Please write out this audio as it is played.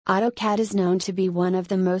AutoCAD is known to be one of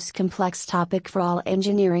the most complex topic for all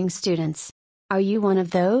engineering students. Are you one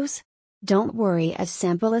of those? Don't worry, a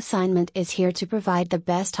sample assignment is here to provide the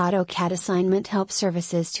best AutoCAD assignment help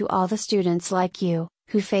services to all the students like you,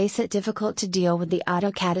 who face it difficult to deal with the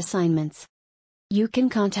AutoCAD assignments. You can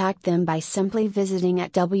contact them by simply visiting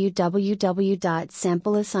at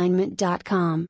www.sampleassignment.com.